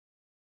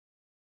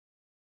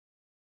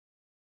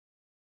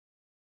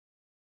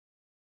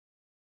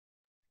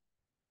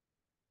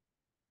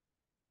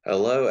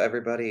Hello,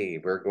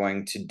 everybody. We're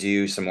going to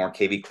do some more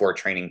kvCORE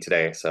training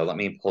today. So let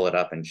me pull it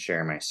up and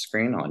share my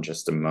screen on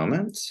just a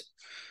moment.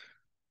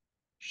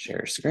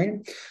 Share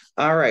screen.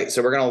 All right,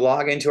 so we're going to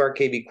log into our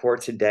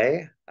kvCORE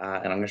today, and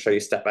I'm going to show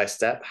you step by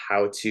step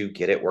how to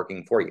get it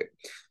working for you.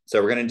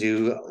 So we're going to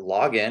do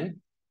login,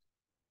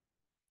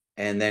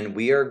 and then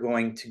we are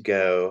going to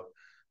go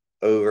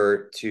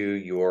over to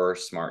your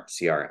smart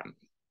CRM.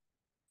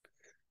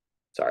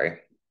 Sorry,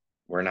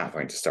 we're not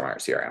going to smart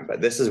CRM, but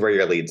this is where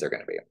your leads are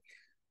going to be.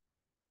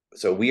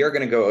 So we are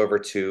going to go over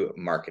to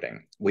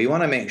marketing. We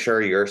want to make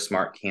sure your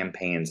smart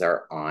campaigns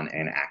are on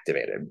and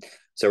activated.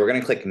 So we're going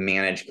to click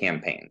manage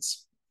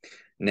campaigns.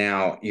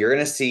 Now you're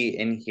going to see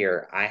in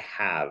here, I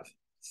have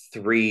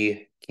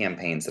 3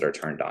 campaigns that are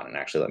turned on. And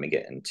actually, let me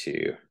get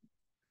into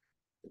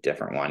a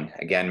different one.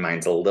 Again,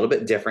 mine's a little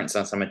bit different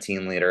since I'm a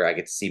team leader. I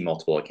get to see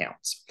multiple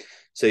accounts.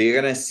 So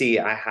you're going to see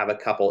I have a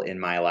couple in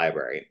my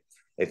library.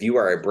 If you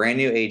are a brand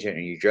new agent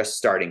and you're just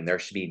starting, there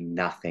should be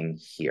nothing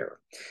here.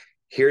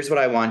 Here's what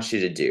I want you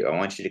to do. I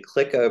want you to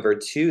click over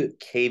to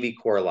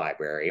kvCORE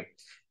library,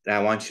 and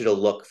I want you to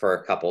look for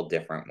a couple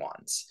different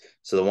ones.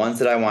 So the ones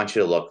that I want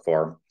you to look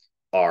for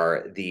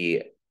are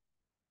the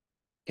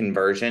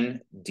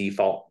conversion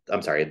default,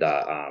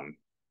 the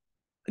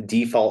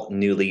default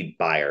new lead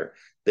buyer.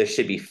 There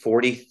should be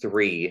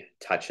 43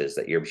 touches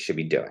that you should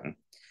be doing.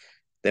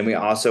 Then we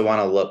also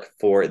want to look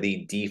for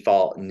the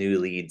default new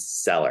lead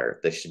seller.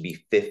 There should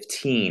be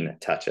 15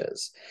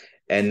 touches.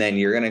 And then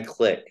you're going to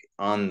click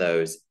on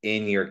those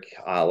in your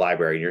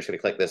library. You're just going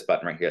to click this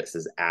button right here that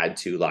says add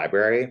to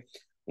library.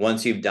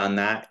 Once you've done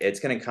that,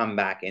 it's going to come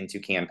back into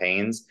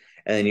campaigns,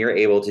 and then you're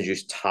able to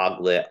just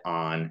toggle it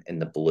on in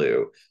the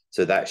blue.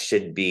 So that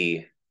should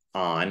be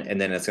on, and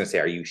then it's going to say,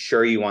 are you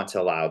sure you want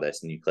to allow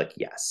this? And you click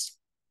yes.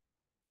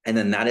 And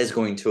then that is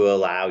going to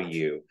allow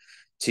you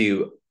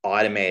to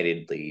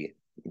automatically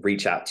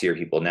reach out to your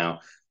people. Now,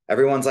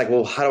 everyone's like,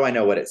 well, how do I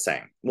know what it's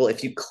saying? Well,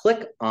 if you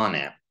click on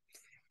it,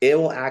 it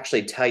will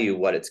actually tell you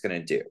what it's going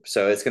to do.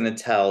 So it's going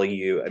to tell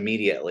you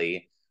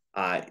immediately,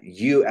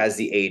 you as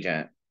the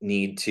agent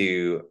need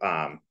to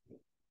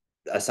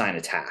assign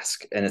a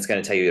task, and it's going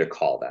to tell you to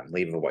call them,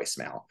 leave a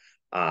voicemail.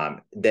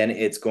 Then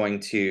it's going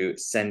to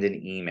send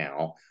an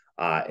email.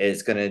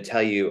 It's going to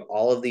tell you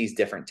all of these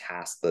different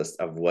task lists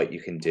of what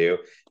you can do.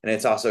 And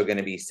it's also going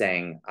to be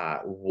saying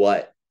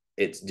what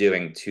it's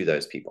doing to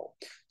those people.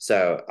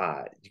 So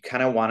you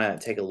kind of want to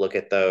take a look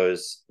at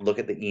those, look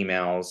at the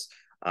emails,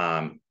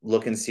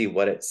 look and see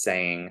what it's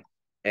saying,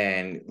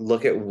 and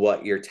look at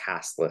what your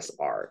task lists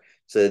are.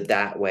 So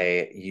that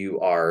way you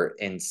are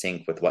in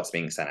sync with what's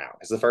being sent out.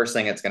 Because the first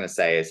thing it's going to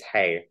say is,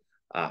 hey,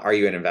 are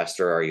you an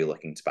investor? Or are you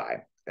looking to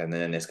buy? And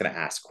then it's going to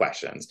ask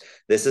questions.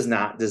 This is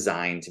not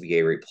designed to be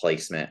a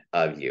replacement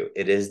of you.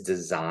 It is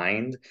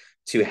designed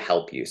to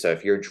help you. So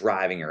if you're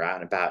driving or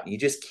out and about, you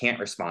just can't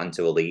respond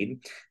to a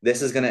lead.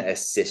 This is going to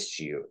assist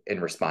you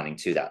in responding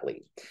to that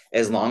lead,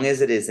 as long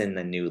as it is in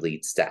the new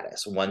lead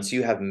status. Once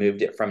you have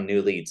moved it from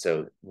new lead,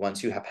 so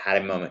once you have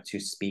had a moment to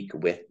speak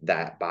with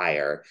that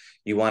buyer,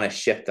 you want to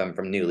shift them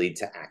from new lead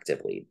to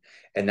active lead.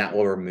 And that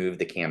will remove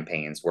the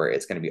campaigns where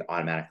it's going to be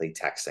automatically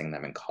texting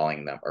them and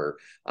calling them, or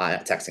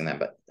texting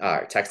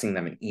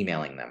them and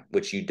emailing them,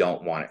 which you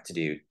don't want it to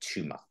do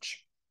too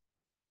much.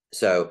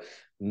 So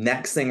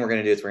next thing we're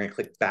going to do is we're going to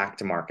click back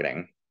to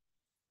marketing.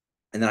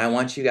 And then I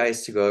want you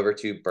guys to go over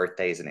to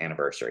birthdays and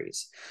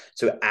anniversaries.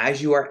 So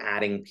as you are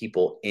adding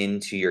people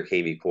into your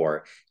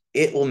kvCORE,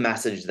 it will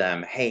message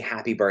them, hey,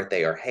 happy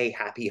birthday, or hey,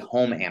 happy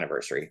home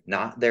anniversary.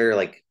 Not their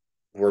like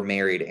we're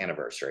married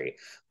anniversary,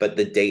 but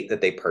the date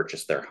that they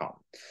purchased their home.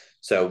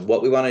 So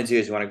what we want to do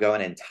is we want to go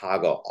in and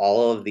toggle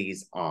all of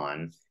these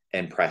on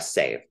and press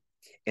save.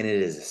 And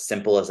it is as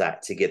simple as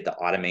that to get the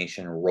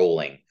automation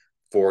rolling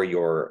for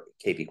your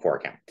kvCORE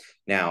account.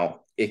 Now,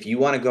 if you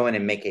want to go in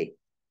and make a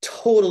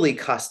totally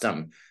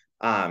custom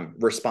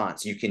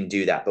response, you can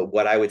do that. But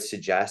what I would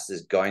suggest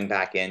is going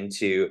back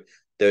into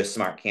those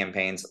smart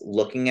campaigns,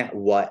 looking at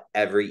what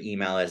every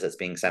email is that's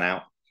being sent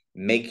out,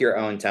 make your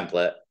own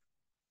template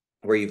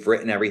where you've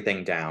written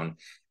everything down,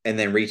 and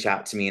then reach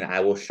out to me and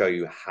I will show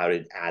you how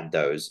to add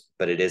those.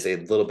 But it is a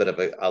little bit of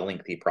a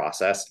lengthy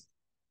process.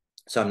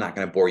 So I'm not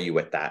going to bore you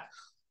with that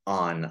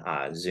on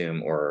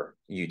Zoom or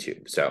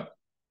YouTube. So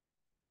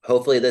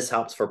hopefully this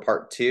helps for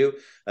part 2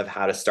 of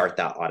how to start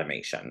that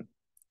automation.